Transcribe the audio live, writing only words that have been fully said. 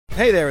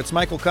Hey there, it's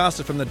Michael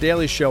Costa from The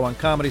Daily Show on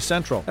Comedy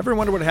Central. Ever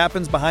wonder what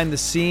happens behind the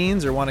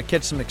scenes or want to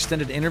catch some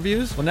extended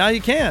interviews? Well, now you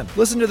can.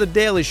 Listen to The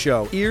Daily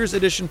Show, Ears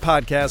Edition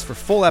podcast for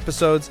full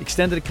episodes,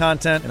 extended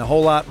content, and a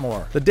whole lot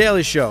more. The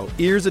Daily Show,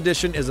 Ears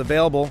Edition is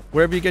available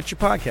wherever you get your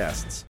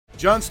podcasts.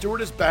 Jon Stewart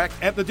is back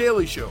at The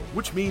Daily Show,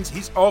 which means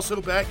he's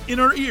also back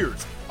in our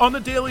ears on The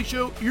Daily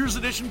Show Ears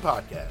Edition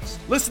podcast.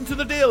 Listen to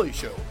The Daily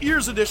Show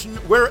Ears Edition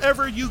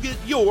wherever you get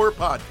your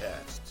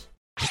podcasts.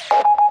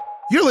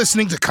 You're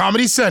listening to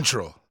Comedy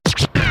Central.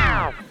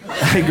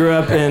 I grew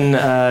up in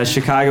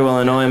Chicago,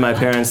 Illinois. My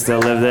parents still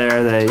live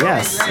there.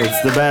 Yes,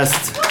 it's the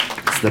best.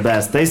 It's the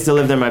best. They still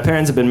live there. My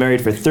parents have been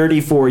married for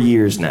 34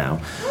 years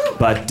now.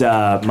 But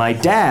my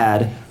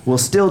dad will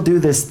still do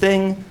this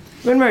thing.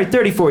 We've been married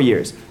 34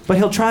 years. But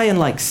he'll try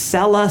and,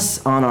 sell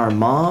us on our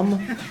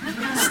mom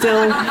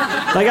still.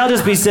 I'll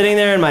just be sitting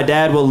there and my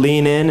dad will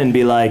lean in and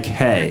be like,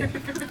 hey,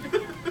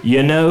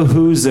 you know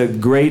who's a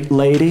great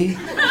lady?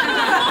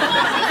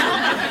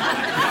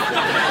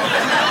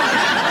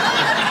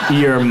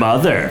 Your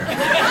mother.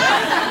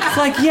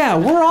 It's yeah,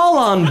 we're all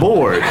on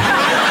board.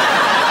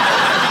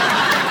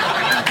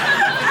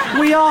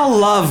 We all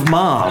love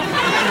Mom.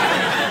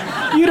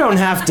 You don't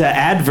have to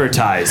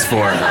advertise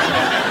for her.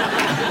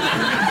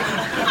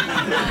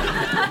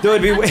 Though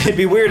it'd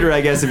be weirder, I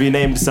guess, if you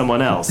named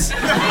someone else.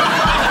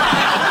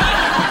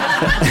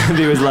 If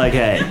he was like,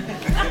 hey,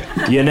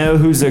 you know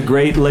who's a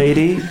great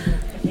lady?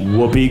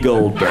 Whoopi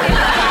Goldberg.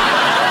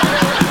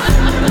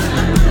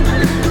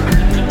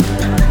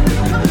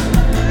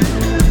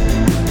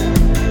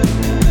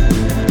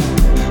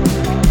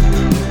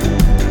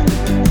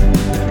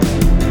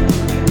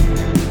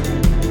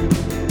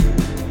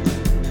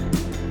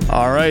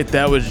 All right,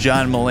 that was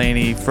John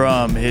Mulaney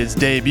from his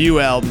debut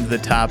album, The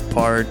Top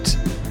Part,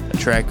 a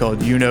track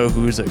called You Know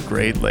Who's a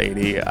Great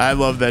Lady. I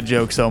love that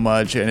joke so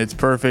much, and it's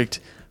perfect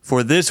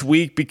for this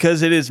week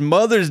because it is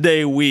Mother's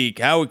Day week.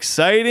 How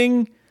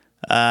exciting.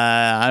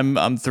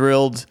 I'm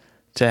thrilled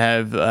to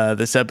have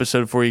this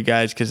episode for you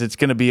guys because it's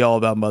going to be all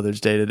about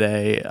Mother's Day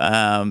today.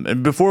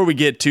 And before we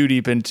get too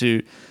deep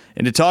into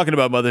talking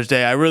about Mother's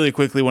Day, I really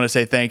quickly want to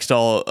say thanks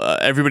to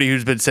everybody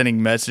who's been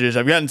sending messages.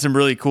 I've gotten some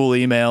really cool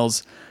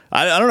emails.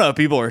 I don't know if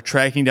people are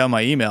tracking down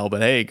my email,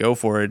 but hey, go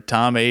for it.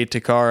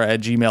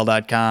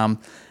 tomatakar@gmail.com.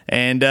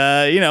 And,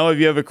 if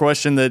you have a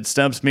question that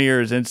stumps me or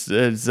is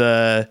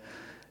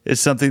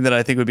something that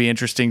I think would be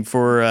interesting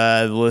for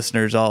the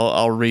listeners,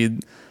 I'll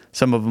read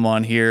some of them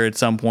on here at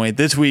some point.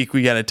 This week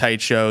we got a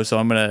tight show, so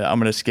I'm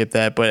gonna skip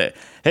that. But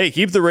hey,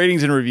 keep the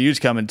ratings and reviews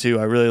coming too.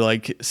 I really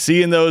like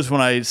seeing those when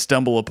I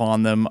stumble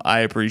upon them. I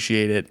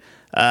appreciate it.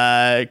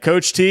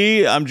 Coach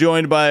T, I'm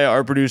joined by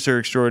our producer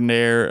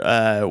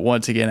extraordinaire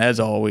once again, as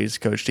always.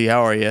 Coach T,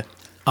 how are you?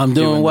 I'm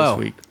doing well.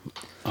 This week?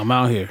 I'm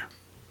out here.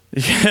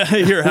 Yeah,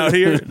 you're out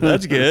here.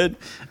 That's good.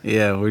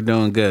 Yeah, we're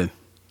doing good.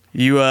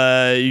 You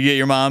get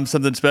your mom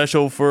something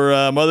special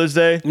for Mother's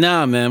Day?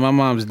 Nah, man, my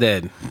mom's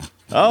dead.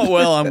 Oh,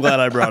 well, I'm glad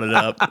I brought it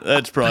up.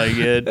 That's probably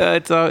good. You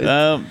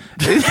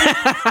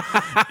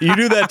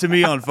do that to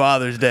me on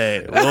Father's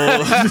Day.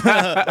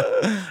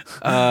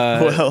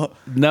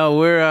 No,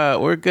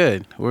 we're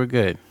good. We're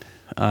good.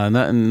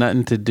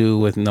 Nothing to do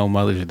with no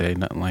Mother's Day,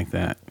 nothing like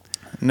that.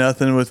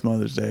 Nothing with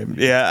Mother's Day.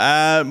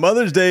 Yeah,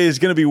 Mother's Day is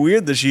going to be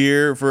weird this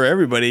year for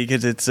everybody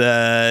because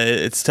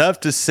it's tough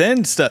to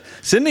send stuff.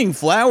 Sending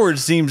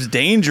flowers seems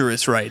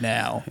dangerous right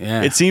now.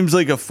 Yeah. It seems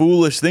like a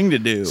foolish thing to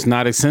do. It's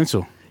not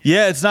essential.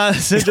 Yeah, it's not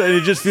essential.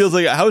 It just feels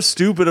like, how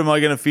stupid am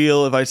I going to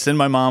feel if I send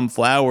my mom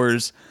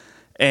flowers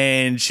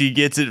and she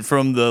gets it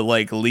from the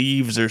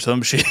leaves or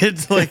some shit?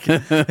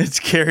 It's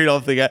carried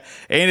off the guy.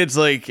 And it's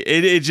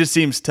it just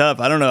seems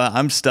tough. I don't know.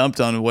 I'm stumped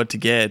on what to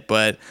get,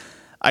 but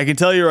I can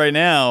tell you right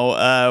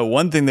now,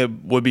 one thing that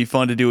would be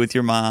fun to do with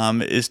your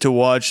mom is to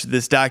watch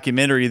this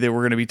documentary that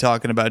we're going to be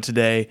talking about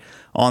today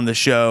on the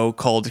show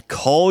called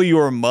Call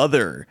Your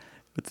Mother.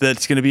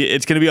 It's going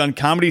to be on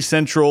Comedy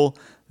Central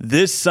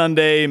this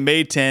Sunday,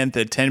 May 10th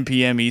at 10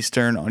 p.m.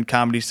 Eastern on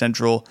Comedy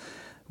Central.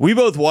 We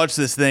both watched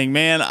this thing.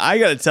 Man, I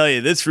got to tell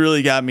you, this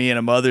really got me in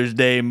a Mother's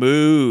Day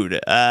mood.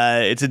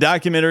 It's a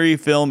documentary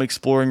film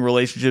exploring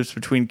relationships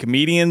between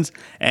comedians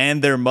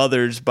and their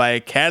mothers by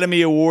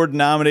Academy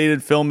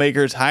Award-nominated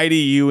filmmakers Heidi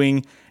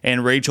Ewing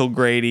and Rachel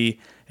Grady.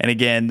 And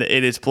again,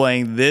 it is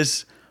playing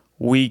this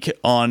week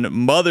on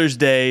Mother's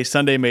Day,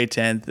 Sunday, May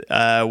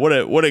 10th.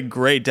 What a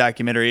great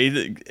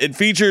documentary. It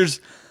features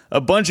a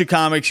bunch of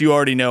comics you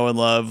already know and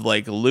love,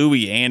 like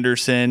Louis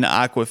Anderson,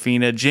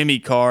 Awkwafina, Jimmy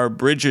Carr,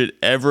 Bridget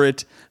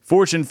Everett,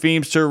 Fortune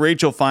Feimster,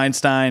 Rachel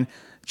Feinstein,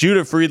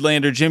 Judah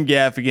Friedlander, Jim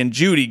Gaffigan,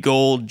 Judy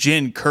Gold,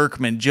 Jen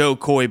Kirkman, Joe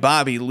Coy,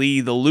 Bobby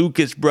Lee, the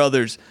Lucas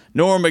Brothers,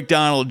 Norm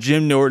Macdonald,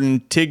 Jim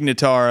Norton, Tig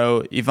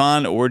Notaro,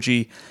 Yvonne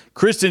Orji,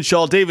 Kristen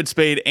Shaw, David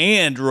Spade,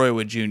 and Roy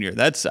Wood Jr.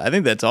 I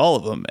think that's all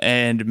of them.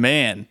 And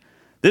man,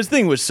 this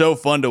thing was so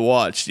fun to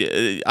watch.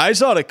 I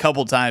saw it a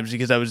couple times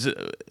because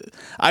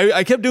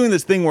I kept doing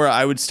this thing where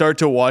I would start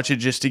to watch it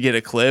just to get a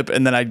clip,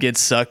 and then I'd get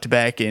sucked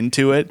back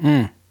into it.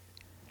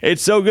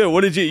 It's so good.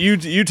 What did you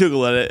took a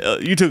look at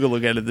it? You took a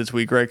look at it this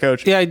week, right,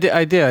 Coach? Yeah, I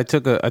did. I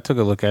took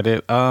a look at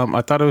it.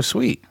 I thought it was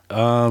sweet.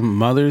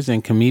 Mothers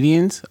and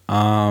comedians.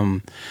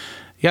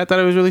 Yeah, I thought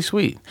it was really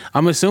sweet.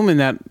 I'm assuming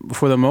that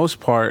for the most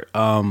part,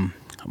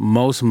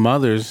 most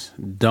mothers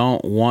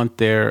don't want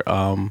their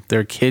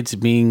kids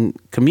being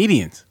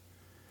comedians.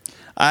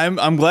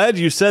 I'm glad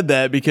you said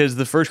that, because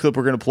the first clip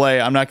we're gonna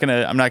play, I'm not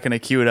gonna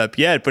cue it up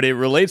yet, but it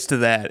relates to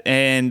that,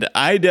 and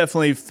I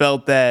definitely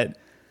felt that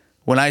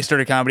when I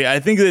started comedy. I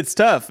think it's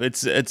tough.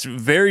 It's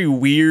very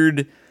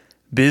weird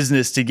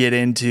business to get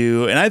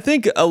into, and I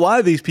think a lot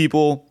of these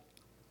people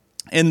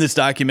in this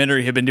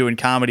documentary have been doing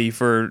comedy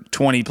for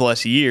 20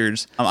 plus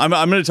years. I'm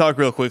going to talk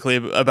real quickly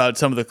about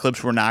some of the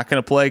clips we're not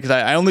going to play, because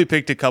I only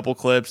picked a couple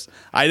clips.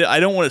 I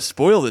don't want to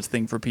spoil this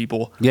thing for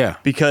people. Yeah.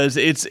 Because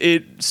it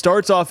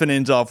starts off and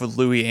ends off with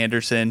Louis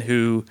Anderson,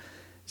 who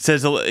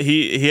says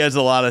he has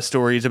a lot of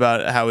stories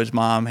about how his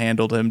mom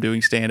handled him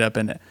doing stand-up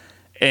and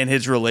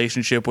his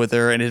relationship with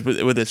her and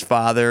with his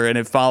father, and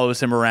it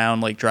follows him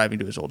around, like driving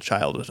to his old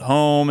childhood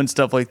home and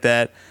stuff like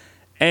that.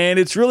 And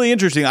it's really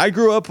interesting. I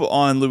grew up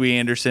on Louis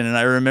Anderson, and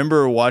I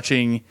remember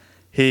watching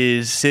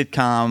his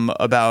sitcom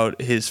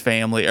about his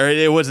family. Or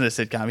it wasn't a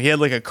sitcom. He had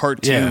like a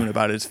cartoon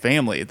about his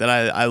family that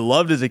I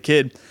loved as a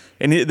kid.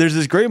 And there's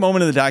this great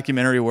moment in the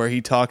documentary where he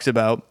talks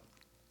about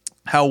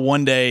how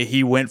one day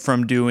he went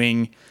from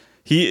doing...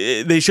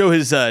 They show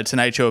his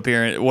Tonight Show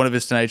appearance, one of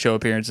his Tonight Show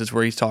appearances,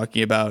 where he's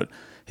talking about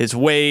his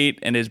weight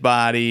and his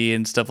body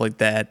and stuff like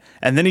that.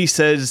 And then he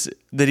says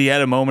that he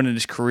had a moment in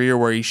his career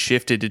where he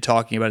shifted to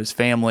talking about his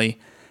family.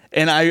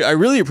 And I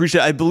really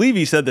appreciate, I believe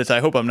he said this, I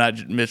hope I'm not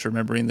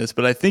misremembering this,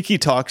 but I think he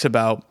talks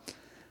about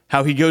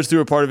how he goes through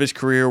a part of his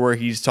career where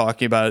he's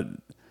talking about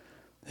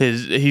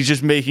he's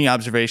just making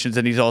observations,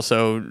 and he's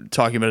also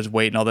talking about his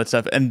weight and all that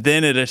stuff. And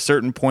then at a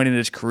certain point in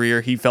his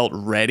career, he felt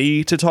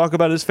ready to talk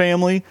about his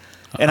family.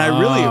 And I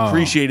really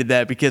appreciated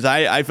that, because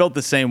I felt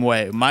the same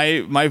way.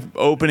 My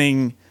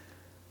opening...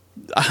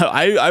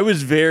 I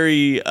was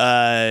very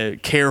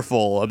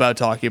careful about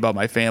talking about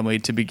my family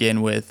to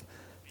begin with,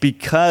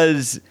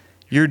 because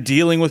you're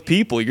dealing with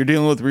people. You're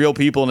dealing with real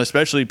people, and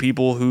especially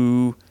people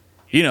who,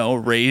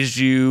 raised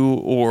you,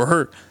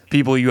 or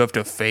people you have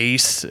to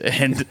face.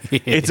 And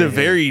it's a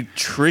very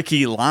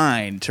tricky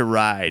line to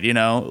ride,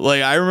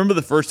 Like, I remember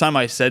the first time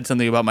I said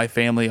something about my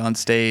family on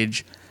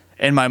stage,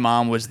 and my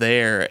mom was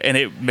there, and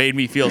it made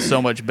me feel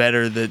so much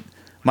better that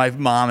my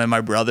mom and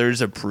my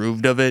brothers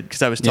approved of it,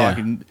 because I was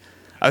talking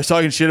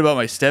shit about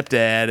my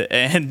stepdad,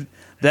 and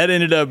that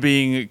ended up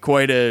being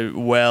quite a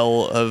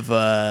well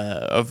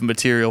of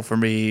material for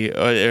me,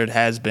 or it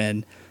has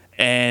been.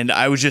 And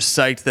I was just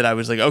psyched that I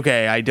was like,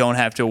 okay, I don't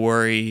have to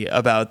worry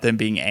about them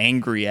being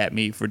angry at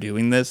me for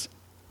doing this.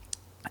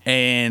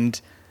 And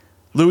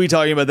Louis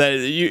talking about that,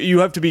 you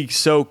have to be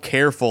so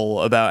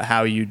careful about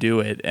how you do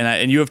it,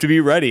 and you have to be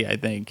ready, I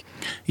think,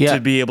 to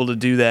be able to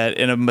do that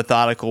in a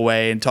methodical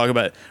way, and talk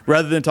about,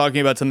 rather than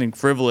talking about something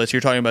frivolous,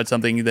 you're talking about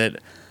something that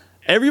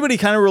everybody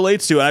kind of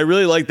relates to. And I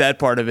really like that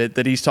part of it,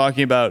 that he's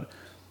talking about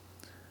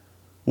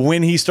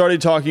when he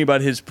started talking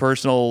about his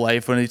personal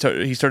life, when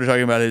he started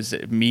talking about his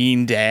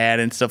mean dad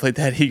and stuff like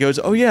that. He goes,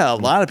 "Oh yeah, a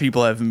lot of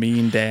people have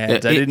mean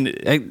dads."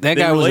 That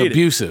guy was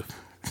abusive.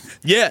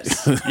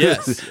 Yes,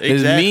 exactly.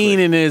 It's mean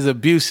and is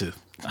abusive.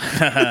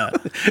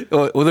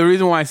 Well, the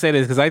reason why I say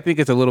this is because I think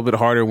it's a little bit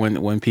harder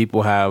when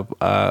people have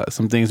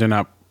some things they're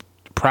not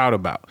proud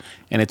about,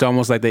 and it's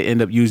almost like they end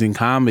up using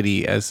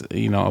comedy as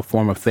a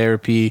form of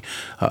therapy,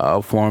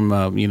 a form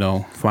of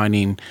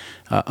finding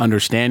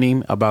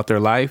understanding about their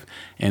life,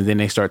 and then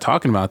they start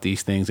talking about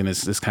these things, and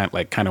it's just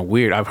kind of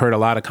weird. I've heard a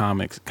lot of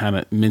comics kind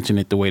of mention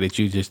it the way that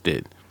you just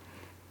did.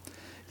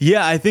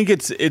 Yeah, I think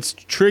it's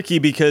tricky,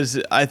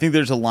 because I think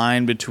there's a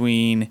line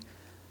between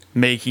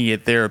making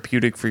it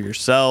therapeutic for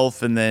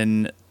yourself and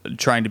then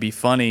trying to be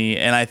funny,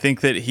 and I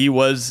think that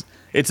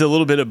it's a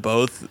little bit of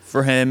both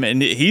for him,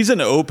 and he's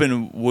an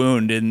open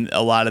wound in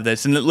a lot of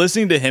this. And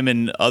listening to him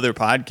in other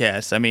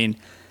podcasts, I mean,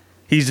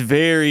 he's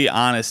very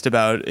honest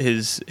about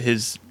his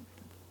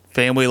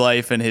family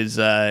life and his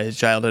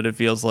childhood, it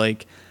feels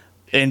like,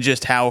 and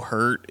just how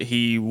hurt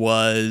he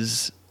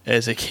was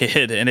as a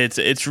kid. And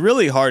it's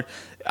really hard.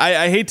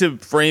 I hate to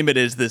frame it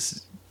as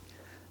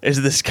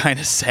this kind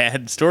of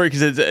sad story,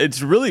 because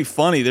it's really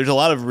funny. There's a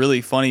lot of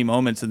really funny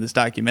moments in this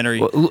documentary.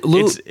 Well,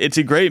 it's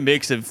a great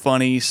mix of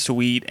funny,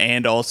 sweet,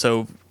 and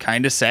also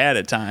kind of sad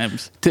at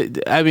times.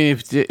 I mean,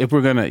 if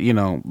we're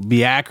gonna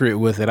be accurate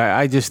with it,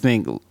 I just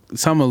think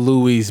some of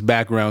Louis'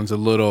 background's a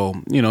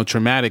little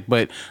traumatic,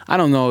 but I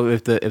don't know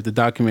if the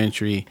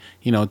documentary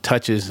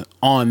touches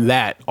on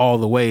that all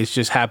the way. It's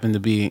just happened to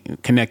be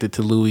connected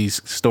to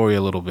Louis' story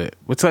a little bit.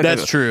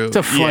 That's true. It's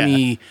a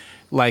funny. Yeah.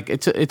 Like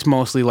it's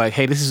mostly like,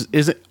 hey,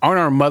 aren't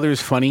our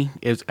mothers funny?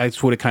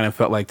 It's what it kind of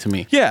felt like to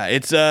me. Yeah,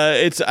 it's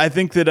I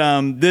think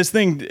that this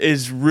thing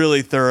is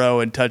really thorough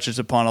and touches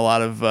upon a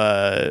lot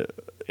of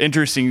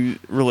interesting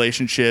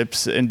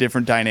relationships and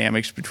different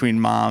dynamics between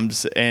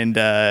moms and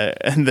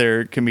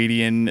their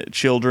comedian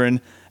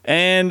children.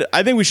 And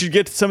I think we should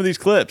get to some of these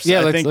clips.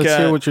 Yeah, let's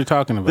hear what you're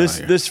talking about.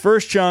 This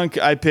first chunk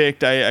I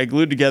picked, I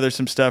glued together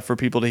some stuff for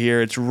people to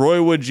hear. It's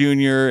Roy Wood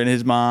Jr. and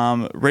his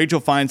mom, Rachel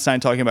Feinstein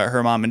talking about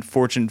her mom, and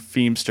Fortune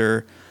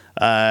Feimster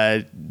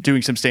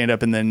doing some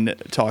stand-up and then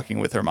talking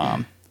with her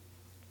mom.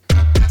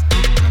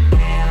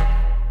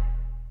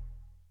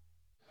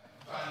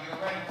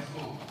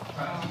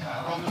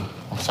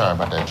 I'm sorry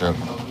about that joke.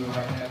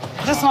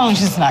 Just as long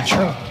as it's not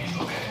true.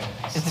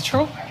 Is it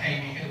true?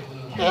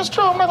 Yeah, it's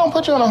true. I'm not gonna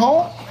put you in a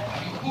hole.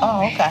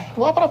 Oh, okay.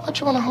 Why would I put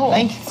you in a hole?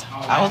 Thank you.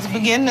 I was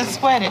beginning to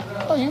sweat it.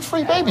 Oh, you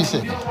free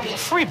babysitting.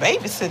 Free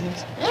babysitting?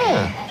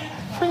 Yeah,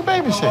 free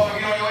babysitting.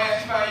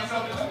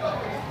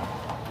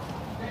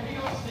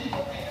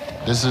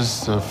 This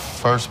is the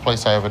first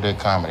place I ever did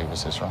comedy,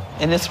 was this room.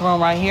 In this room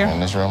right here?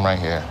 In this room right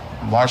here.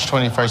 March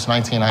 21st,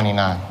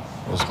 1999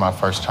 was my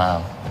first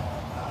time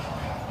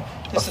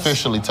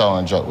officially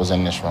telling a joke was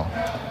in this room.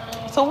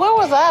 So where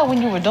was I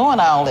when you were doing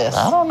all this?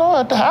 I don't know,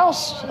 at the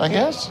house, I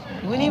guess.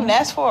 You wouldn't even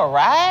ask for a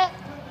ride?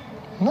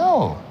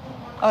 No.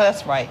 Oh,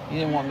 that's right. You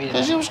didn't want me to.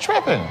 Because you was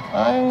tripping.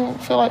 I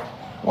didn't feel like,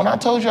 when I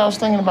told you I was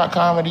thinking about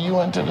comedy, you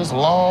went into this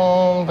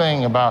long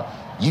thing about,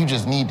 you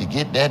just need to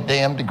get that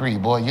damn degree,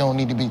 boy. You don't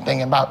need to be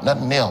thinking about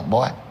nothing else,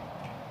 boy.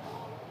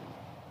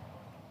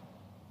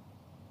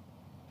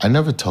 I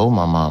never told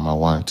my mom I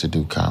wanted to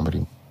do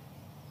comedy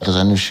because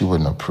I knew she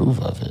wouldn't approve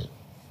of it.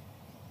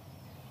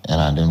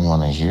 And I didn't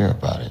want to hear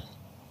about it.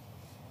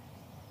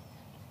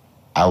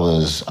 I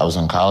was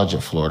in college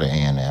at Florida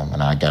A&M,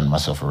 and I got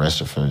myself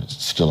arrested for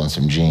stealing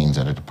some jeans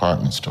at a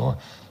department store.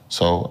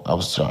 So I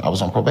was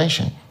on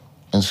probation.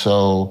 And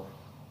so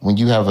when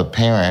you have a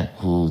parent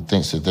who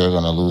thinks that they're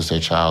going to lose their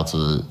child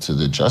to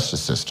the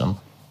justice system,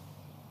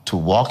 to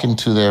walk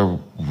into their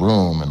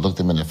room and look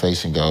them in the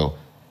face and go,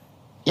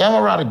 yeah, I'm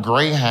gonna ride a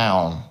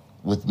Greyhound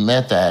with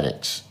meth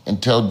addicts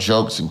and tell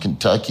jokes in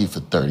Kentucky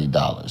for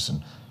 $30.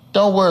 And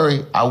don't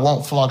worry, I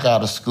won't flunk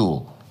out of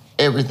school.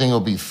 Everything will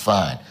be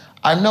fine.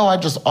 I know I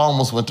just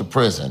almost went to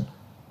prison,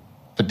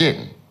 but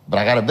didn't. But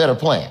I got a better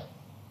plan.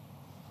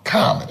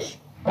 Comedy.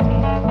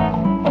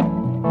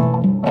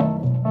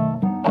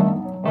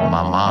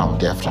 My mom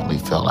definitely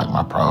felt like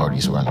my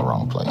priorities were in the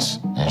wrong place,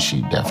 and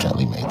she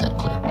definitely made that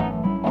clear.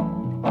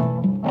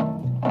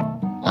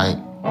 Like,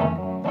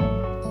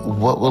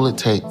 what will it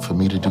take for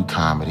me to do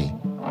comedy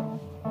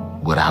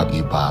without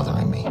you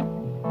bothering me?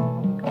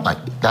 Like,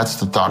 that's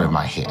the thought in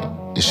my head.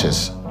 It's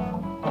just,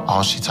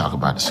 all she talk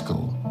about is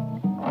school.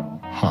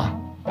 Huh.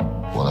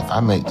 Well, if I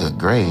make good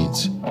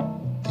grades,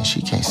 then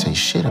she can't say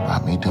shit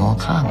about me doing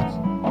comedy.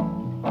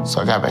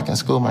 So I got back in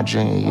school my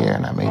junior year,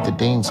 and I made the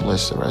dean's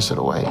list the rest of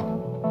the way.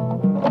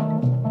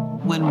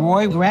 When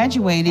Roy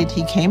graduated,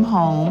 he came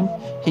home,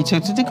 he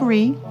took the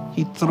degree,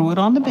 he threw it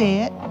on the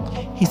bed.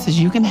 He says,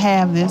 you can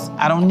have this.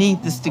 I don't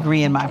need this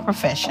degree in my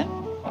profession.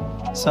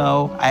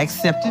 So I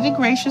accepted it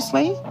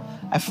graciously.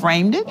 I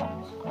framed it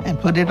and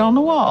put it on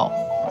the wall.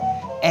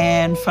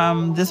 And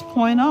from this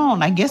point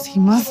on, I guess he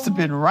must have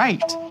been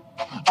right.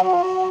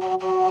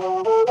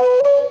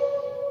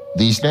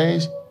 These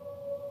days,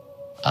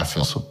 I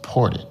feel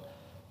supported.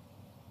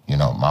 You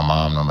know, my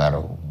mom, no matter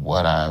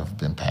what I've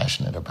been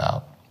passionate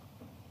about,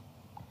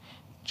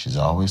 she's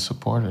always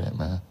supported it,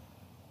 man.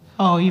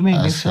 Oh, you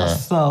made me feel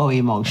so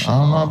emotional. I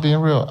don't know, I'm being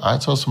real. I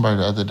told somebody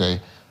the other day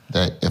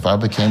that if I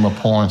became a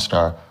porn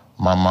star,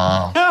 my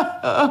mom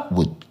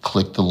would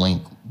click the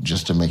link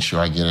just to make sure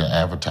I get an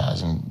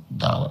advertising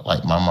dollar.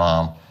 Like my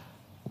mom,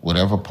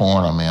 whatever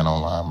porn I'm in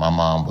online, my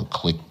mom would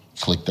click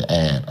the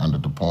ad under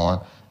the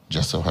porn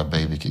just so her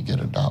baby could get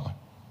 $1.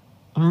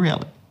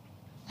 Really?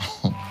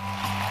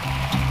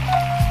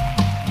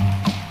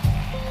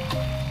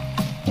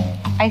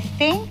 I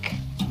think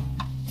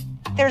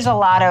there's a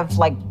lot of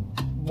like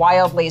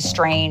wildly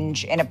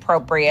strange,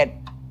 inappropriate,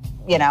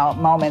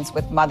 moments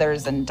with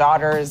mothers and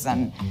daughters,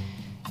 and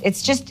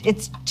it's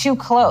too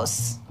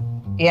close,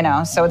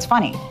 so it's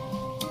funny.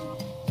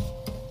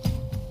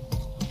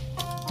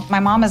 My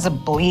mom is a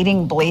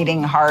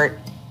bleeding heart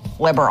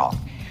liberal.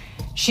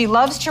 She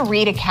loves to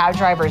read a cab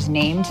driver's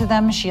name to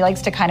them. She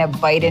likes to kind of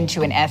bite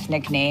into an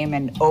ethnic name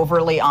and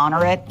overly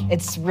honor it.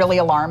 It's really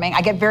alarming.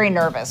 I get very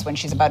nervous when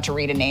she's about to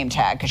read a name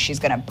tag because she's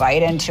gonna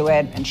bite into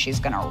it and she's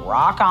gonna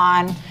rock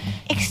on.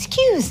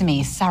 Excuse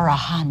me,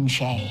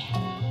 Sarahanje.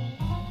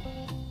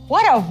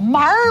 What a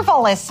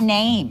marvelous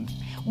name.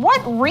 What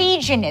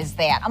region is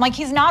that? I'm like,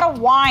 he's not a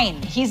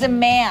wine, he's a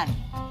man.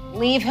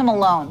 Leave him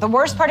alone. The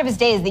worst part of his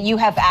day is that you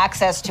have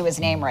access to his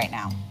name right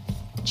now.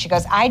 She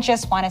goes, I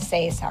just want to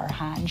say,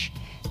 Sarhanj,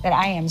 that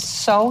I am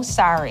so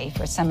sorry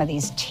for some of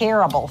these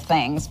terrible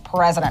things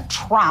President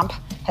Trump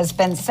has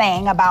been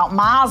saying about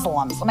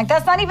Muslims. I'm like,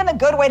 that's not even the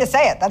good way to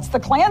say it. That's the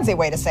Klansy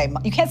way to say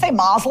it. You can't say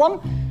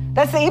Muslim.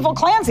 That's the evil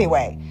Klansy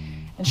way.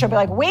 And she'll be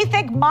like, we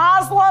think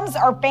Muslims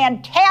are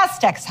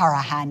fantastic,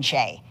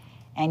 Sarhanj.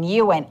 And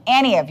you and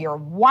any of your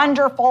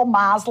wonderful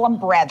Muslim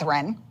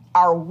brethren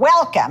are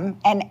welcome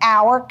in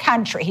our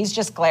country. He's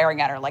just glaring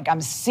at her like,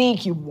 I'm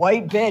Sikh, you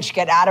white bitch,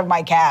 get out of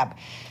my cab.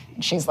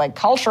 And she's like,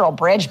 cultural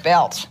bridge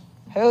built.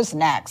 Who's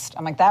next?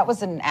 I'm like, that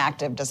was an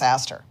active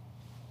disaster.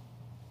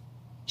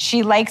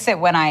 She likes it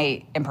when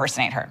I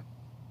impersonate her.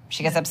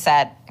 She gets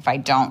upset if I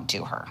don't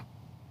do her.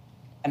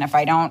 And if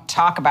I don't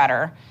talk about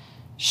her,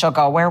 she'll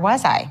go, "Where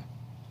was I?"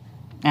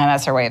 And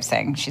that's her way of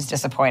saying she's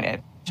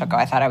disappointed. She'll go,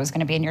 "I thought I was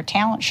going to be in your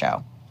talent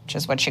show," which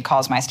is what she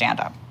calls my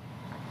stand-up.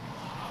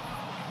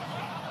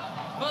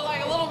 But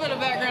like a little bit of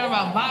background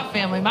about my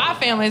family. My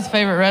family's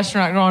favorite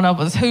restaurant growing up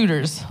was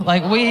Hooters.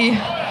 Like we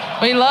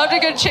loved a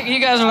good chicken. You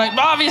guys are like,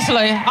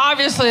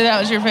 obviously that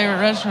was your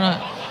favorite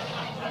restaurant.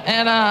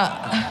 And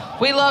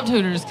we loved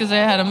Hooters because they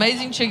had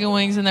amazing chicken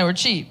wings and they were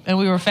cheap. And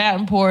we were fat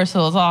and poor, so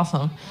it was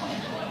awesome.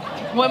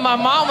 When my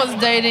mom was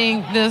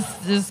dating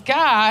this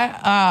guy,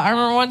 I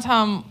remember one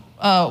time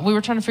we were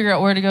trying to figure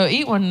out where to go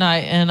eat one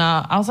night, and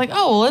I was like,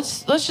 "Oh, well,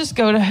 let's just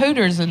go to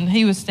Hooters." And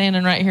he was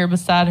standing right here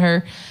beside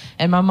her,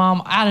 and my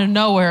mom, out of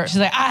nowhere, she's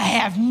like, "I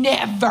have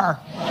never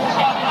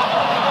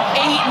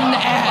eaten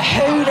at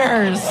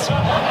Hooters."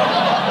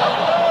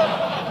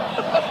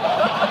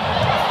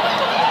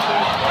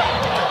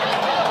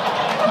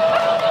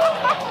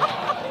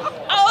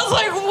 I was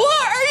like,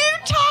 "What are you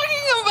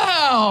talking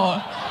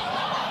about?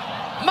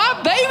 My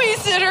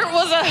babysitter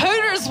was a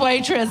Hooters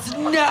waitress."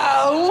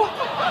 No.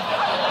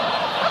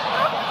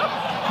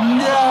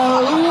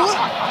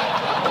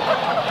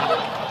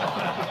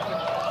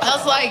 I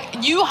was like,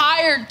 "You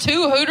hired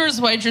 2 Hooters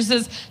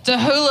waitresses to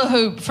hula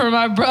hoop for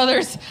my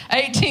brother's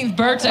 18th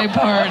birthday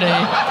party." I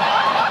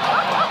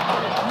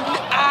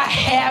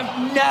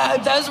have no,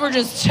 those were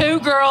just 2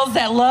 girls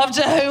that loved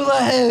to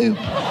hula hoop.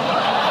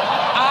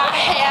 I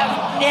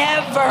have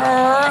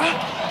never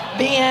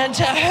been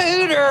to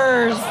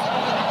Hooters.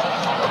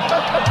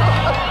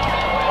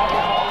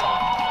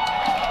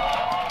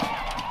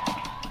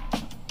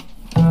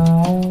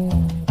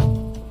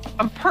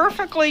 I'm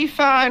perfectly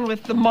fine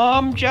with the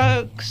mom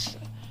jokes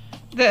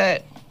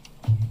that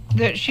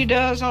she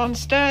does on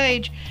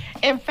stage.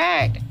 In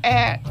fact,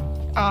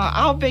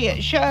 I'll be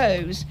at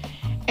shows,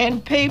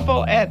 and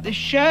people at the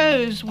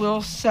shows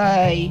will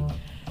say,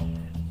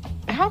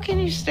 "How can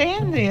you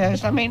stand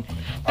this?" I mean,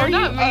 They're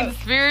not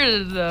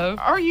mean-spirited, though.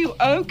 Are you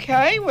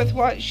okay with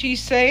what she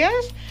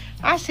says?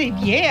 I said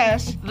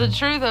yes. The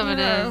truth of it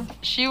is,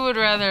 she would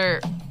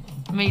rather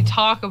me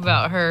talk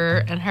about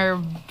her and her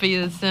be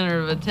the center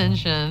of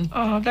attention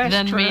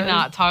than true. me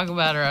not talk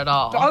about her at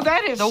all. Oh,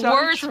 that is the so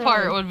worst true.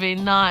 part would be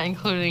not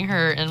including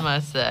her in my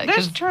set.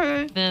 That's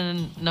true.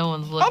 Then no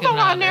one's looking Although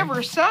at I her.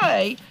 never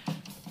say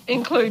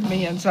include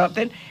me in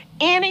something.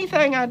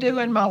 Anything I do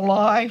in my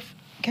life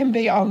can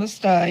be on the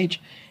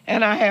stage,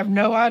 and I have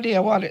no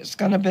idea what it's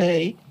going to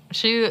be.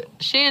 She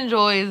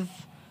enjoys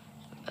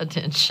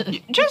attention.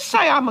 Just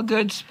say I'm a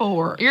good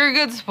sport. You're a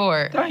good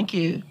sport. Thank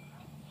you.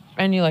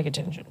 And you like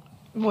attention.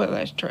 Well,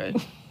 that's true.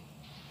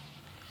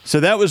 So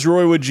that was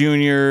Roy Wood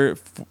Jr.,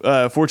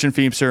 Fortune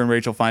Feimster, and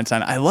Rachel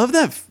Feinstein. I love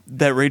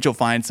that Rachel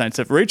Feinstein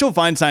stuff. Rachel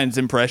Feinstein's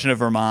impression of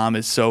her mom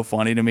is so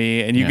funny to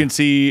me, and you can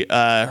see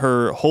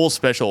her whole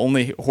special,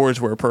 Only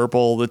Whores Wear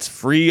Purple, that's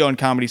free on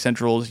Comedy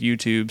Central's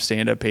YouTube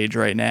stand-up page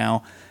right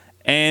now.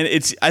 And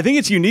I think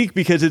it's unique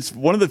because it's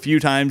one of the few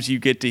times you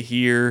get to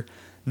hear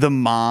the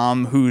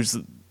mom who's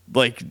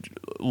like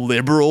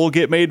liberal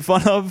get made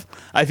fun of.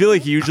 I feel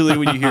like usually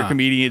when you hear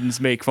comedians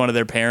make fun of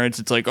their parents,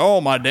 it's like, "Oh,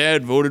 my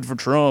dad voted for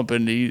Trump,"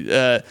 and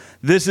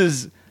this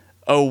is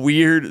a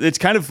weird. It's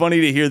kind of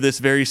funny to hear this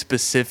very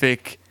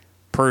specific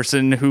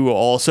person who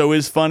also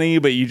is funny,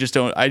 but you just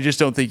don't. I just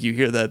don't think you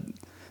hear that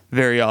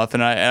very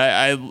often.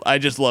 I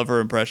just love her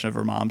impression of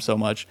her mom so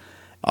much.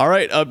 All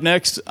right, up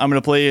next, I'm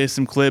going to play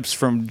some clips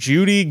from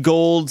Judy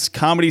Gold's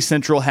Comedy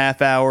Central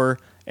half hour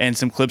and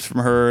some clips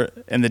from her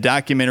in the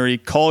documentary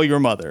Call Your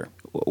Mother.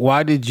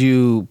 Why did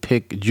you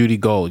pick Judy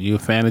Gold? You a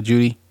fan of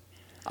Judy?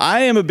 I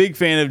am a big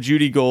fan of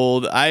Judy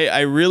Gold. I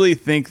really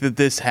think that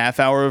this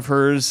half hour of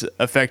hers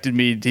affected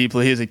me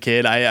deeply as a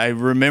kid. I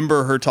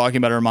remember her talking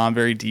about her mom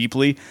very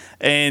deeply.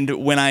 And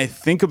when I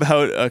think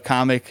about a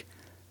comic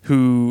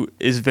who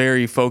is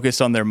very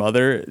focused on their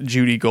mother,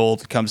 Judy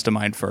Gold comes to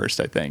mind first,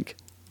 I think.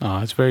 Oh,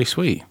 that's very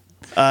sweet.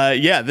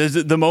 There's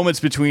the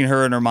moments between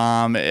her and her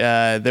mom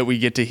that we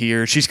get to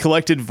hear. She's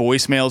collected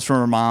voicemails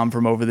from her mom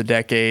from over the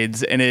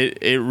decades, and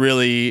it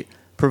really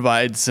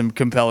provides some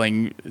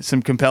compelling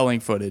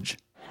footage.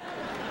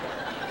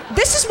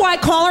 This is why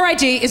caller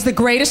ID is the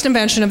greatest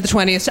invention of the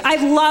 20th. I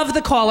love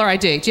the caller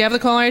ID. Do you have the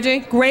caller ID?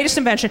 Greatest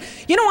invention.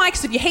 You know why?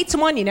 Because if you hate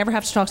someone, you never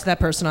have to talk to that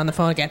person on the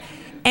phone again.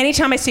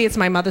 Anytime I see it's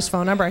my mother's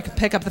phone number, I can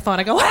pick up the phone.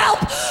 I go, "Help!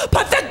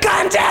 Put the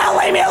gun down!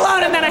 Leave me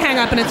alone!" And then I hang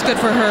up, and it's good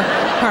for her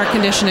heart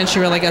condition, and she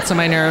really gets on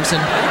my nerves,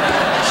 and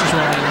she's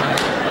really annoying.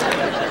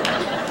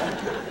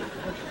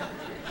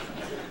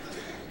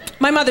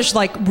 My mother's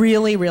like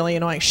really, really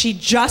annoying. She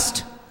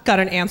just got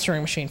an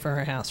answering machine for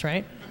her house,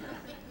 right?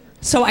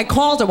 So I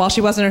called her while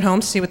she wasn't at home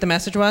to see what the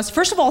message was.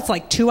 First of all, it's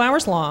like 2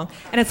 hours long,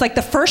 and it's like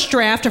the first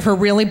draft of her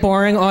really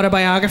boring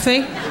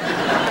autobiography.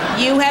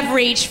 "You have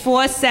reached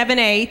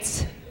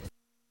 478.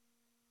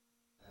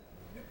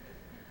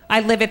 I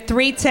live at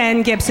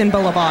 310 Gibson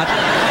Boulevard.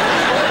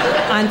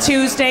 On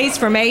Tuesdays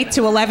from 8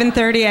 to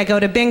 11:30, I go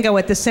to bingo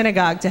at the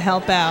synagogue to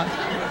help out.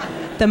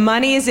 The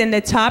money is in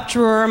the top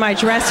drawer of my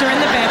dresser in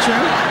the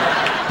bedroom.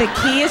 The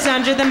key is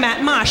under the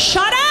mat. Ma,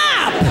 shut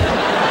up!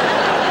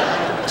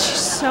 She's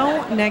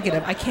so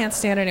negative. I can't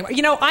stand it anymore.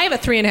 You know, I have a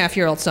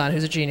 3.5-year-old son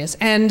who's a genius,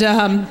 and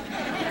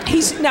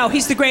he's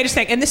the greatest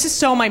thing. And this is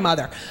so my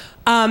mother.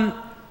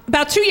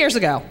 About 2 years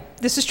ago,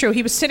 this is true,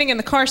 he was sitting in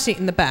the car seat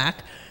in the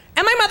back,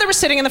 and my mother was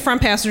sitting in the front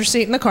passenger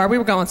seat in the car. We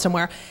were going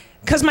somewhere.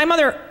 Because my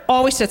mother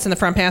always sits in the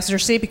front passenger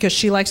seat because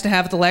she likes to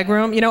have the leg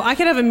room. You know, I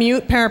could have a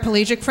mute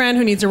paraplegic friend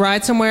who needs a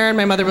ride somewhere, and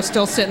my mother will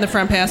still sit in the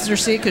front passenger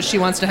seat because she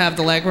wants to have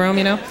the leg room,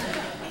 you know?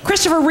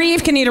 Christopher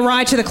Reeve can need a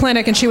ride to the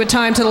clinic, and she would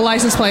tie him to the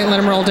license plate and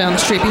let him roll down the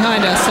street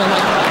behind us so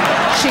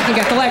like, she can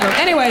get the leg room.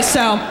 Anyway,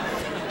 so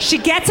she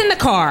gets in the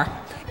car,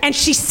 and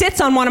she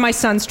sits on one of my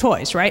son's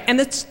toys, right? And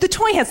the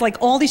toy has like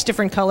all these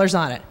different colors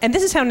on it. And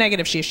this is how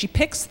negative she is. She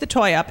picks the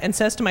toy up and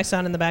says to my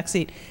son in the back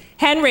seat,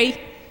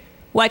 Henry,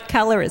 what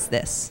color is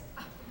this?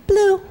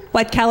 Blue.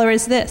 What color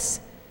is this?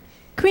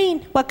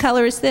 Green. What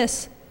color is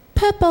this?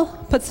 Purple.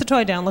 Puts the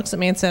toy down, looks at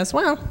me and says,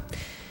 well,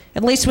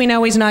 at least we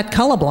know he's not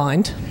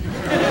colorblind.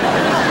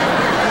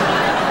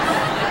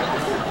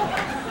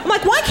 I'm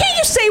like, why can't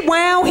you say,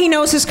 wow, he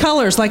knows his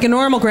colors, like a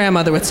normal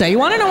grandmother would say? You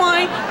want to know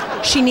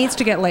why? She needs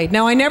to get laid.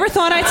 Now, I never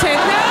thought I'd say,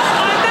 no,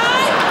 I'm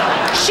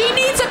not. She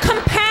needs a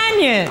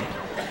companion.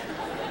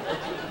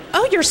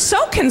 Oh, you're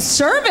so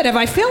conservative.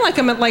 I feel like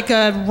I'm at like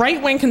a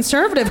right-wing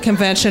conservative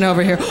convention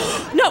over here.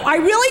 No, I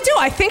really do.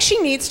 I think she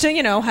needs to,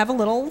 you know, have a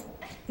little...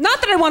 Not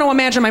that I want to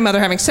imagine my mother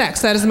having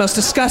sex. That is the most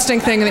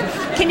disgusting thing.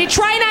 Can you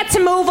try not to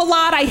move a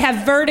lot? I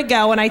have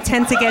vertigo and I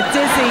tend to get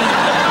dizzy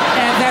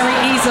very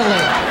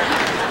easily.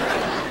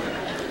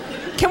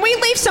 Can we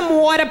leave some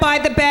water by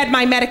the bed?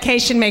 My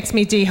medication makes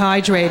me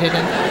dehydrated.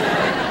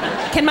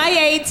 And can my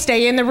aide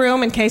stay in the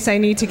room in case I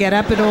need to get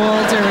up at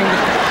all during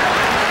the...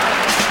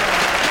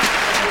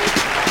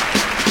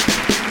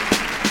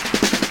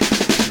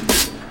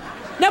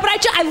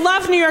 I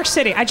love New York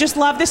City. I just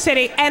love the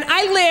city. And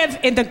I live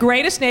in the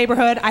greatest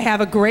neighborhood.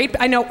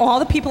 I know all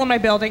the people in my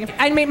building.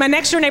 My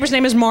next door neighbor's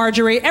name is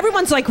Marjorie.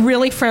 Everyone's like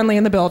really friendly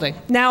in the building.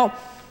 Now,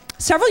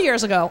 several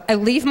years ago, I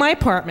leave my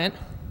apartment,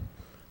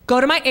 go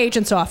to my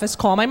agent's office,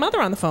 call my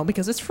mother on the phone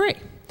because it's free.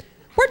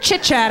 We're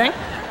chit-chatting.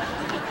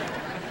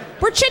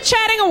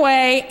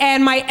 Away,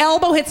 and my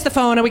elbow hits the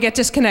phone and we get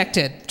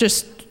disconnected.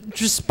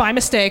 Just by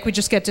mistake, we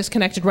just get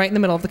disconnected right in the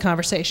middle of the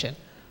conversation.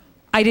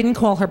 I didn't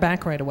call her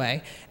back right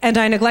away, and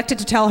I neglected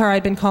to tell her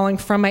I'd been calling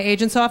from my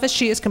agent's office.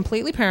 She is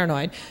completely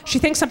paranoid. She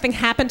thinks something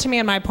happened to me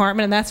in my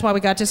apartment, and that's why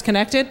we got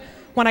disconnected.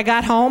 When I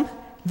got home,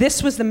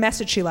 this was the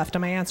message she left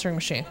on my answering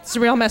machine. It's a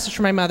real message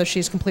from my mother.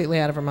 She's completely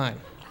out of her mind.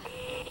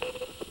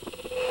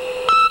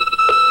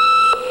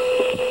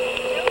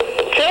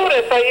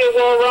 Judith, are you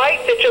all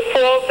right? Did you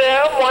fall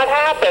down? What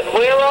happened?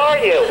 Where are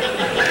you?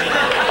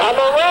 I'm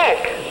a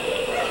wreck.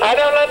 I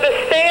don't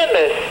understand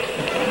this.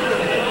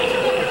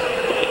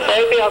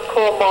 Maybe I'll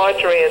call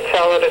Marjorie and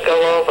tell her to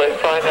go over and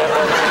find out.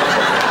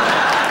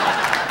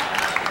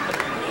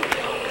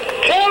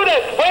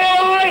 Judith, where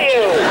are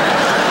you?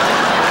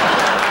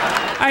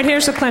 All right,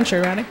 here's the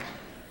clincher. Ready?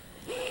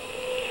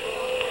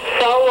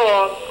 So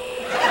long.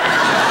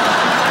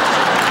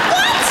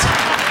 What?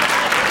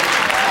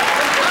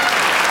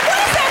 What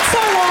is that, so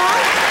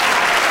long?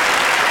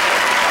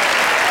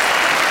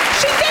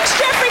 She thinks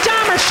Jeffrey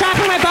Dahmer's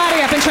chopping my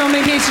body up into a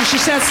million pieces. She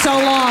says so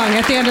long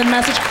at the end of the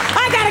message.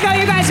 I gotta go.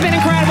 You guys have been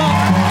incredible.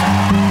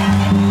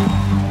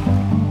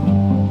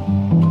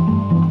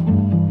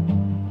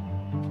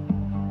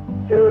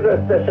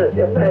 Judith, this is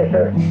your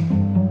measure.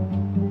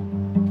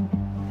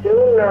 Do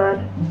not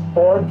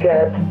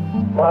forget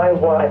my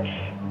watch.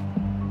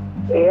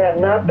 We have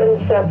not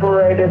been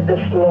separated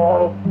this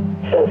long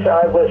since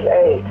I was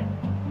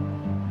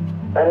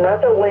 8.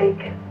 Another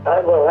week, I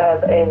will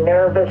have a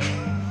nervous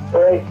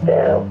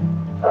breakdown.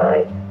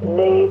 I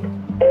need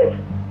it.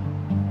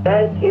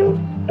 Thank you,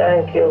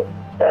 thank you,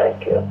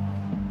 thank you.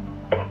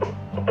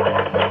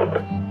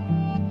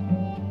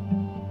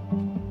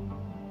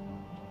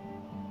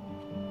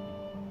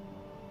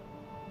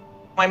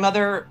 My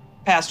mother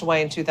passed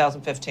away in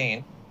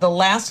 2015. The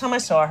last time I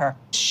saw her,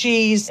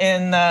 she's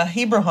in the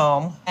Hebrew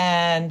home,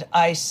 and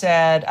I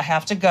said, I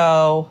have to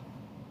go.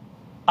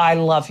 I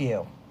love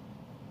you.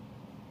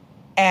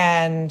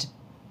 And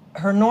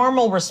her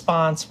normal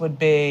response would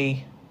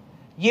be,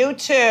 you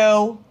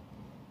too.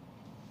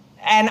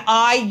 And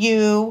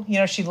you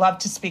know, she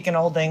loved to speak in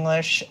Old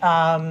English.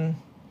 And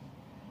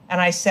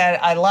I said,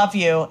 I love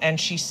you. And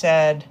she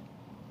said,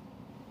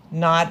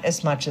 not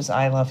as much as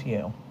I love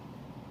you.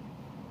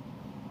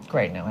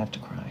 Great, now I have to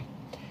cry.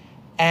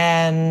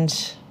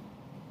 And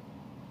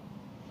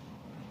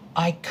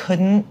I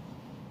couldn't,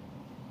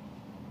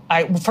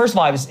 first of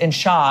all, I was in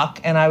shock,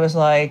 and I was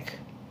like,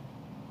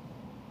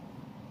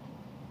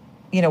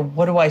 you know,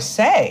 what do I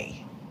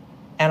say?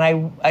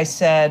 And I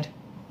said,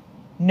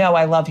 no,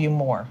 I love you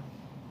more.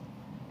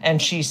 And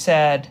she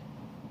said,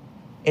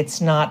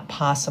 it's not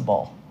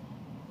possible.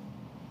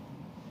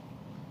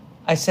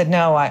 I said,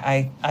 no,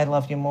 I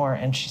love you more.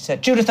 And she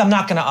said, Judith, I'm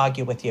not gonna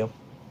argue with you.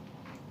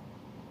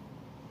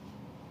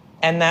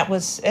 And that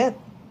was it.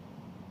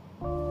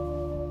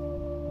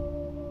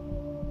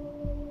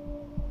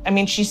 I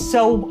mean, she's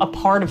so a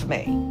part of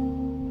me.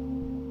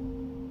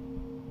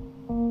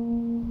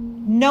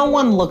 No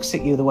one looks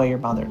at you the way your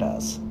mother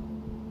does.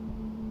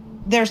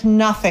 There's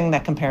nothing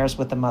that compares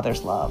with the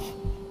mother's love.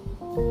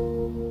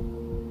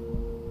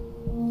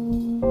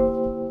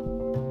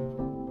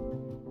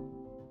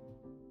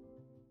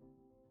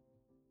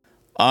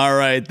 All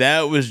right,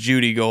 that was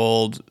Judy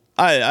Gold.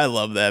 I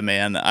love that,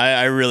 man.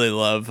 I really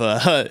love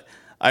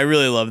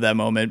that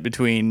moment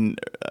between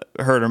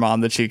her and her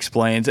mom that she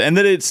explains, and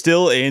that it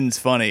still ends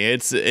funny.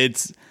 It's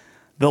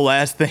the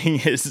last thing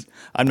is,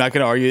 I'm not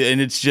going to argue,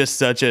 and it's just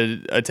such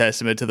a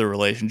testament to the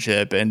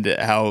relationship and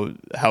how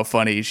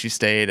funny she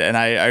stayed. And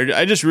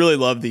I just really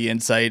love the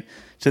insight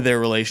to their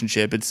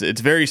relationship.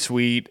 It's very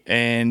sweet,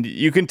 and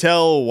you can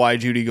tell why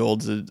Judy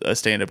Gold's a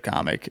stand-up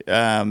comic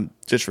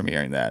just from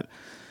hearing that.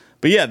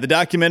 But yeah, the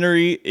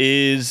documentary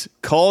is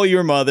Call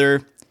Your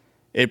Mother.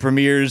 It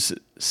premieres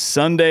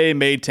Sunday,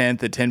 May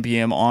 10th at 10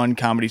 p.m. on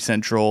Comedy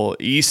Central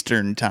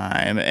Eastern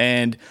Time.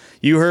 And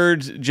you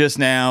heard just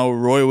now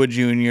Roy Wood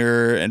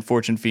Jr. and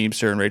Fortune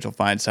Feimster and Rachel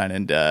Feinstein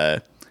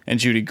and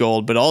Judy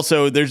Gold. But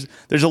also there's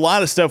a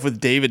lot of stuff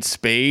with David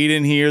Spade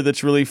in here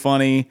that's really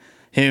funny.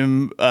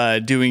 Him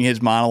doing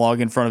his monologue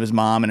in front of his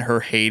mom and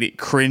her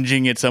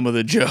cringing at some of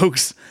the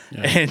jokes.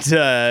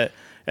 Yeah.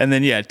 And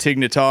then, yeah, Tig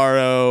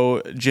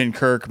Notaro, Jen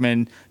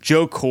Kirkman,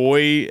 Joe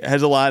Coy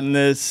has a lot in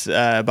this,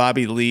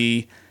 Bobby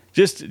Lee.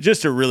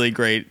 Just a really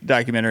great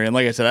documentary. And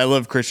like I said, I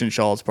love Kristen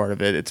Schall's part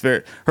of it.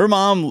 Her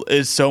mom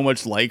is so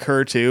much like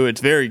her, too. It's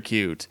very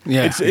cute.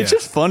 Yeah, it's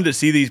just fun to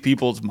see these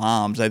people's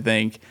moms, I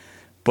think.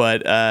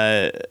 But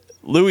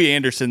Louis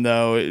Anderson,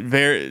 though,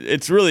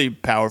 it's really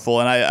powerful.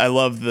 And I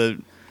love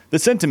the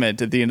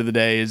sentiment at the end of the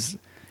day is,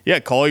 yeah,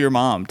 call your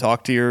mom,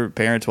 talk to your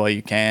parents while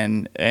you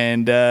can,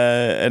 and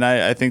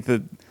I think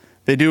that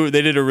they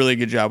did a really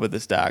good job with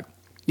this doc.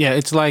 Yeah,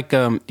 it's like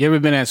you ever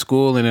been at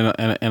school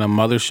and a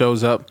mother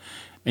shows up,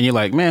 and you're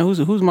like, man,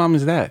 whose mom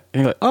is that?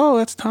 And you're like, oh,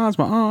 that's Tom's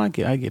mom. Oh, I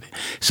get it.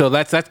 So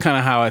that's kind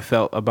of how I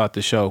felt about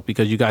the show,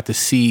 because you got to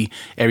see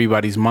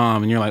everybody's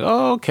mom, and you're like,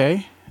 oh,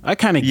 okay, I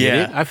kind of get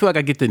it. I feel like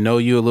I get to know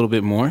you a little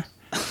bit more.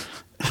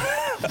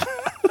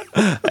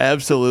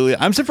 Absolutely.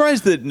 I'm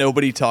surprised that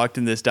nobody talked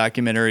in this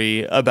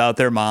documentary about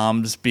their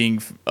moms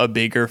being a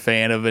bigger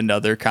fan of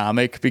another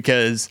comic,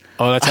 because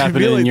that's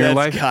happening in your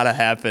life. Gotta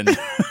happen,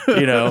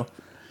 you know.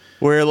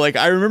 Where like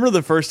I remember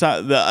the first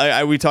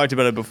time we talked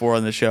about it before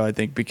on the show, I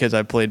think, because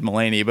I played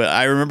Mulaney. But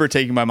I remember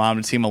taking my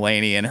mom to see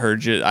Mulaney,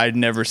 and I'd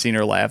never seen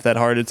her laugh that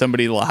hard at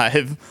somebody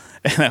live,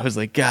 and I was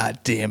like, God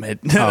damn it!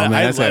 Oh,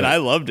 man, I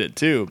loved it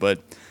too, but.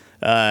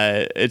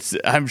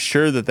 I'm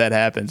sure that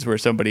happens where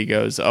somebody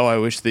goes, oh, I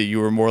wish that you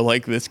were more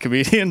like this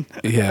comedian.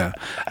 Yeah.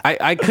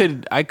 I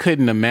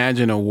couldn't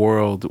imagine a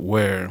world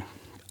where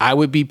I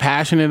would be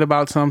passionate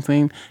about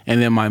something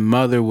and then my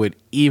mother would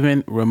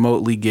even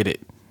remotely get it.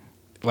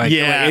 Like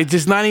it's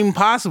just not even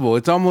possible.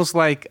 It's almost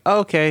like,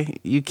 okay,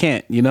 you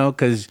can't,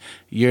 because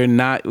you're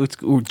not,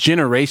 we're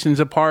generations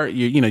apart.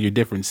 You're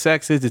different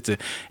sexes.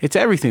 It's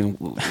everything.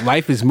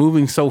 Life is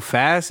moving so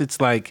fast. It's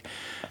like,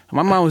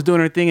 my mom was doing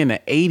her thing in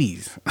the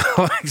 80s.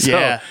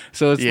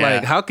 So it's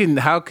like,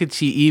 how could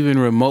she even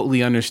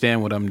remotely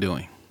understand what I'm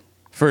doing?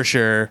 For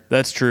sure.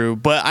 That's true.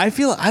 But I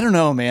don't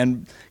know,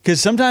 man, because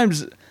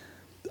sometimes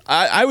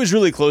I was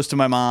really close to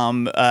my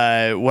mom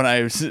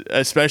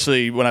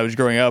especially when I was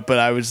growing up, but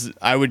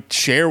I would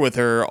share with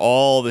her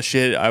all the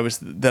shit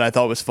that I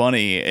thought was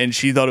funny, and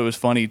she thought it was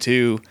funny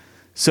too.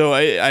 So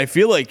I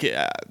feel like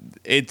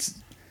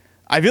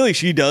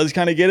she does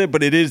kind of get it,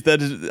 but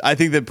I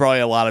think that probably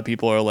a lot of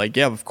people are like,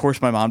 yeah, of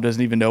course my mom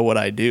doesn't even know what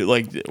I do.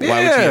 Like,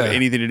 why would she have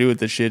anything to do with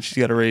this shit? She's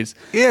got to raise.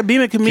 Yeah,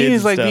 being a comedian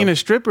is like being a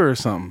stripper or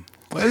something.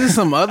 Well, this is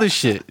some other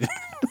shit.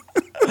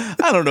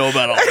 I don't know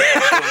about all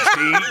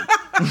that.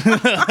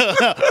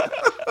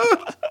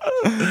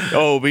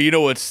 Oh, but you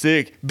know what's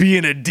sick?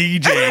 Being a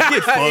DJ.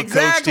 Get fucked,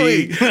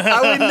 exactly. Coach T.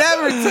 I would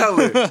never tell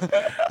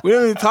her. We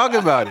don't even talk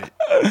about it.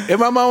 If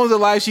my mom was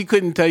alive, she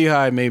couldn't tell you how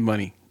I made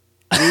money.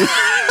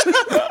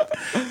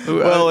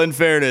 Well, in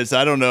fairness,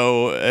 I don't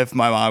know if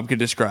my mom could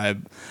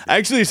describe.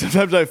 Actually,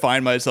 sometimes I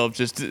find myself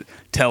just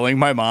telling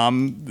my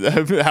mom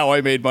how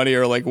I made money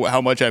or like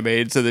how much I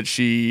made so that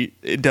she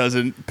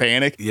doesn't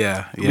panic.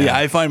 Yeah.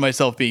 I find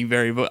myself being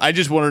I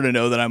just want her to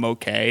know that I'm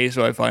okay,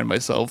 so I find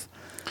myself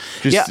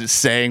just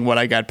saying what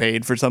I got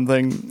paid for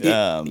something.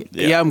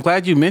 Yeah, I'm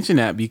glad you mentioned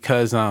that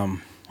because,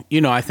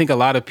 I think a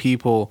lot of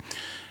people,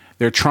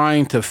 they're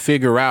trying to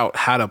figure out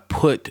how to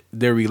put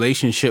their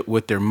relationship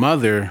with their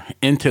mother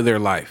into their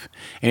life.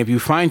 And if you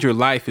find your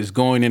life is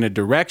going in a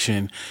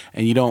direction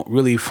and you don't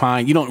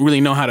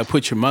really know how to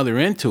put your mother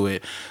into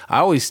it, I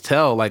always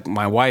tell, like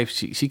my wife,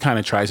 she kind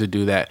of tries to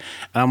do that.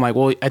 And I'm like,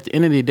 well, at the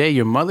end of the day,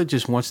 your mother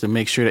just wants to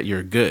make sure that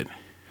you're good.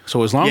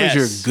 So as long as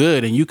you're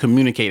good and you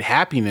communicate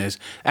happiness,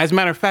 as a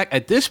matter of fact,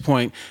 at this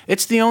point,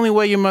 it's the only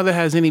way your mother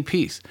has any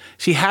peace.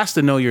 She has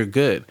to know you're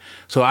good.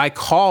 So I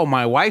call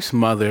my wife's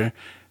mother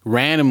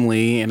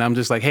randomly, and I'm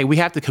just like, hey, we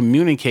have to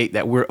communicate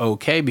that we're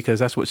okay because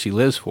that's what she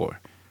lives for.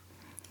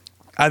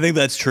 I think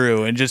that's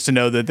true, and just to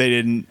know that they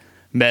didn't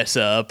mess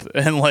up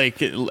and like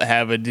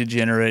have a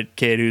degenerate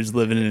kid who's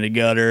living in a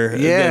gutter.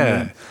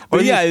 Yeah.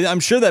 But yeah, I'm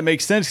sure that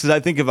makes sense because I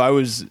think if I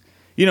was,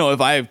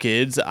 if I have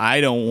kids,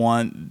 I don't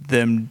want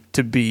them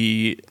to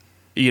be,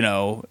 in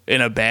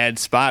a bad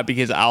spot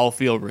because I'll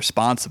feel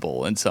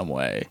responsible in some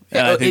way.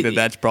 And I think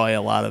that's probably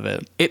a lot of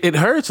it. It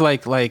hurts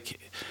like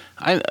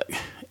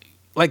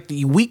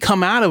we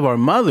come out of our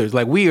mothers.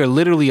 Like we are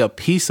literally a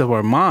piece of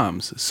our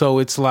moms. So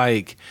it's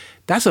like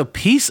that's a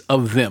piece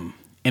of them.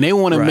 And they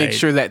want to make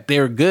sure that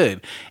they're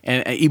good.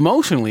 And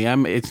emotionally,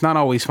 it's not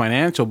always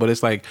financial, but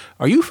it's like,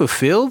 are you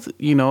fulfilled,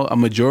 a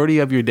majority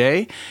of your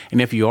day?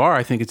 And if you are,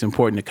 I think it's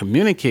important to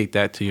communicate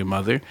that to your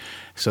mother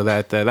so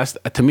that that's,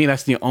 to me,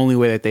 that's the only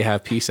way that they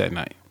have peace at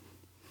night.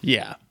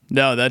 Yeah.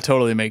 No, that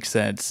totally makes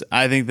sense.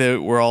 I think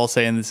that we're all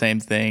saying the same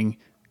thing.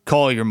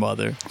 Call your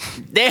mother.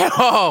 Damn!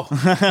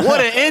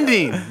 What an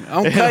ending.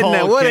 I'm cutting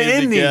that. What an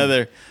ending.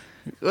 Together.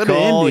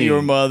 Call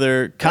Your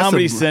Mother.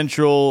 Comedy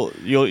Central.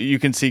 You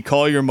can see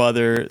Call Your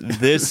Mother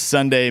this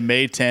Sunday,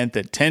 May 10th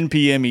at 10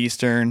 p.m.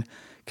 Eastern.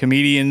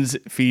 Comedians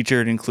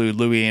featured include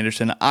Louis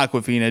Anderson,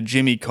 Awkwafina,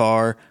 Jimmy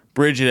Carr,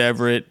 Bridget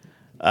Everett,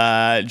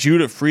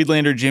 Judah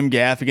Friedlander, Jim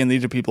Gaffigan.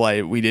 These are people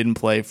we didn't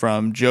play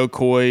from. Joe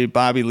Coy,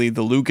 Bobby Lee,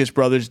 the Lucas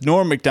Brothers,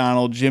 Norm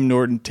Macdonald, Jim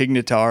Norton, Tig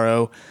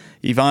Notaro,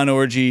 Yvonne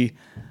Orji,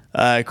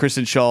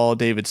 Kristen Shaw,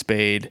 David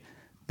Spade.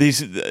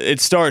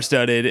 It's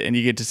star-studded, and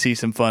you get to see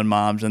some fun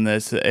moms in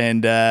this.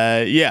 And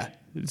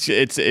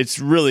it's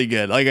really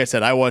good. Like I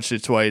said, I watched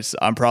it twice.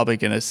 I'm probably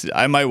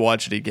I might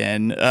watch it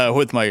again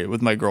with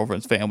my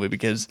girlfriend's family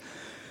because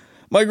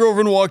my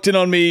girlfriend walked in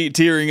on me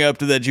tearing up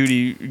to that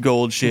Judy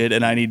Gold shit,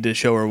 and I need to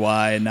show her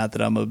why. And not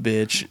that I'm a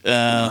bitch.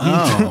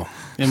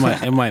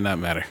 It might not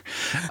matter.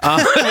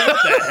 What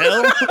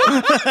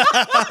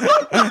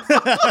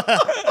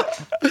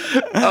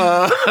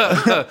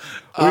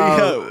the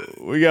hell?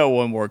 We got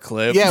one more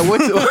clip. Yeah,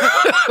 what's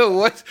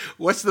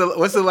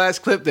the last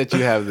clip that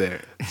you have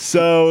there?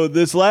 So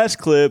this last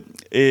clip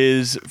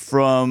is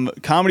from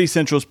Comedy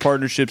Central's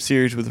partnership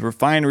series with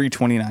Refinery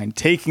 29,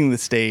 Taking the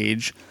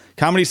Stage.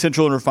 Comedy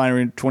Central and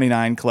Refinery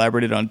 29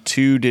 collaborated on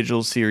 2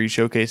 digital series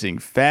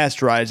showcasing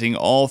fast-rising,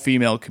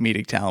 all-female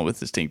comedic talent with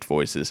distinct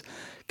voices.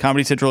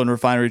 Comedy Central and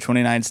Refinery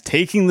 29's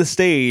Taking the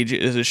Stage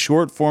is a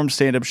short-form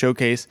stand-up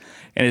showcase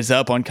and is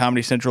up on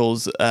Comedy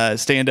Central's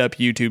stand-up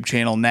YouTube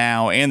channel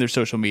now and their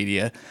social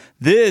media.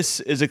 This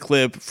is a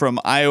clip from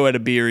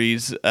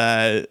Edebiri's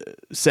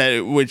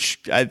set, which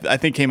I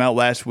think came out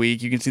last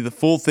week. You can see the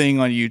full thing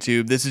on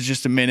YouTube. This is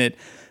just a minute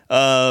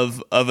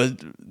of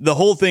the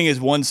whole thing is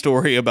one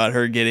story about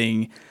her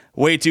getting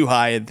way too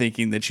high and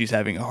thinking that she's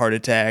having a heart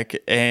attack.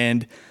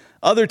 And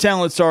other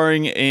talent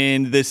starring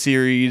in this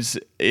series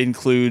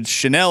includes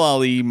Chanel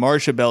Ali,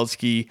 Marsha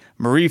Belsky,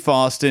 Marie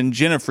Faustin,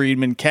 Jenna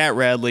Friedman, Kat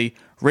Radley,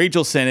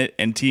 Rachel Sennett,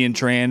 and Tian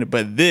Tran.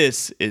 But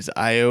this is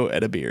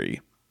Edebiri.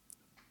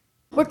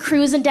 We're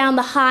cruising down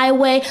the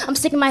highway. I'm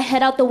sticking my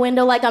head out the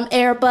window like I'm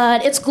Air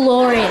Bud. It's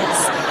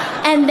glorious.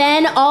 And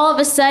then all of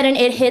a sudden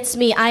it hits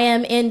me. I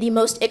am in the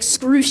most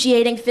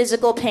excruciating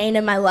physical pain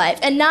in my life.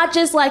 And not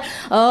just like,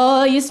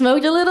 oh, you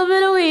smoked a little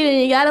bit of weed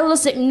and you got a little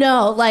sick.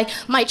 No, like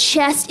my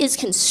chest is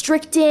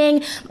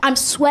constricting. I'm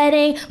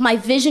sweating. My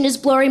vision is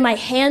blurry. My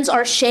hands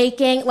are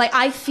shaking. Like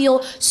I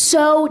feel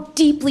so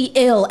deeply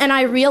ill. And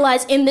I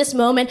realize in this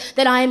moment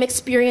that I am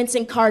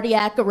experiencing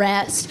cardiac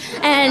arrest.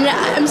 And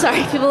I'm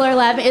sorry, people are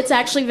laughing. It's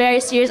actually very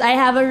serious. I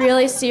have a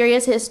really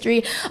serious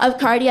history of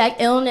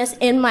cardiac illness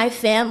in my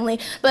family.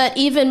 But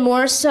even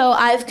more so,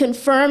 I've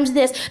confirmed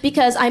this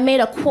because I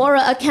made a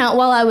Quora account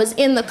while I was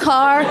in the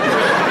car. And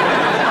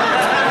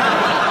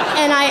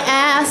I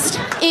asked,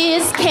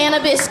 is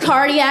cannabis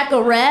cardiac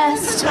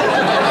arrest?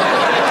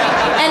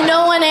 And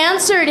no one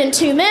answered in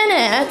 2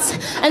 minutes.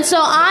 And so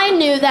I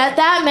knew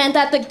that meant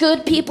that the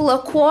good people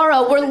of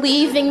Quora were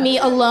leaving me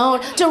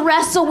alone to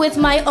wrestle with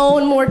my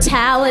own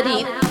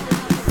mortality.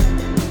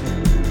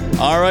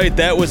 All right,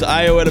 that was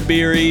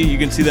Edebiri. You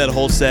can see that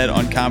whole set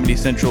on Comedy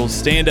Central's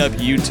stand-up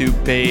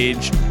YouTube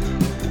page.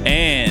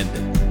 And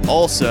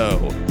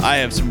also, I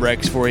have some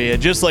recs for you.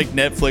 Just like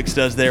Netflix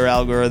does their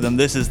algorithm,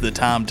 this is the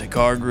Tom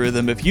Takar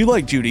algorithm. If you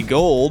like Judy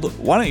Gold,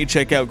 why don't you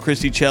check out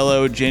Christy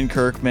Cello, Jen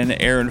Kirkman,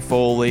 Aaron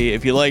Foley.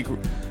 If you like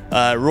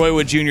Roy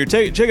Wood Jr.,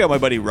 check out my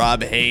buddy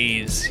Rob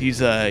Hayes. He's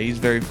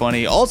very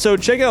funny. Also,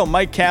 check out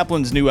Mike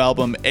Kaplan's new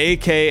album,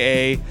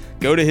 AKA.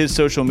 Go to his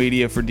social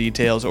media for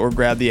details or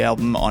grab the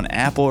album on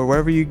Apple or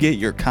wherever you get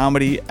your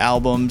comedy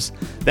albums.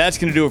 That's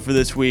going to do it for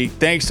this week.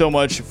 Thanks so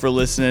much for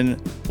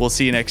listening. We'll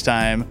see you next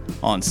time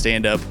on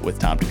Stand Up with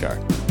Tom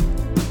Takar.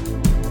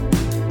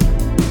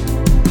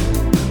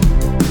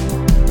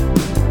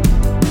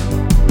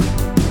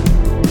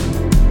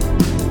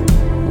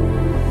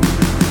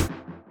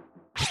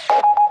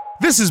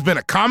 This has been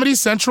a Comedy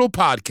Central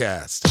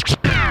podcast.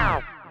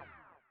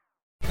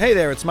 Hey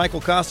there, it's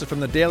Michael Costa from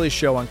The Daily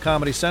Show on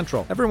Comedy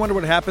Central. Ever wonder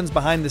what happens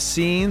behind the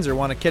scenes or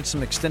want to catch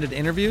some extended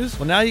interviews?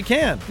 Well, now you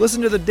can.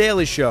 Listen to The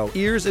Daily Show,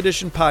 Ears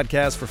Edition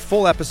podcast for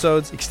full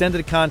episodes,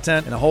 extended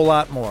content, and a whole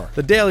lot more.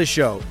 The Daily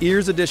Show,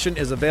 Ears Edition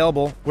is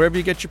available wherever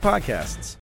you get your podcasts.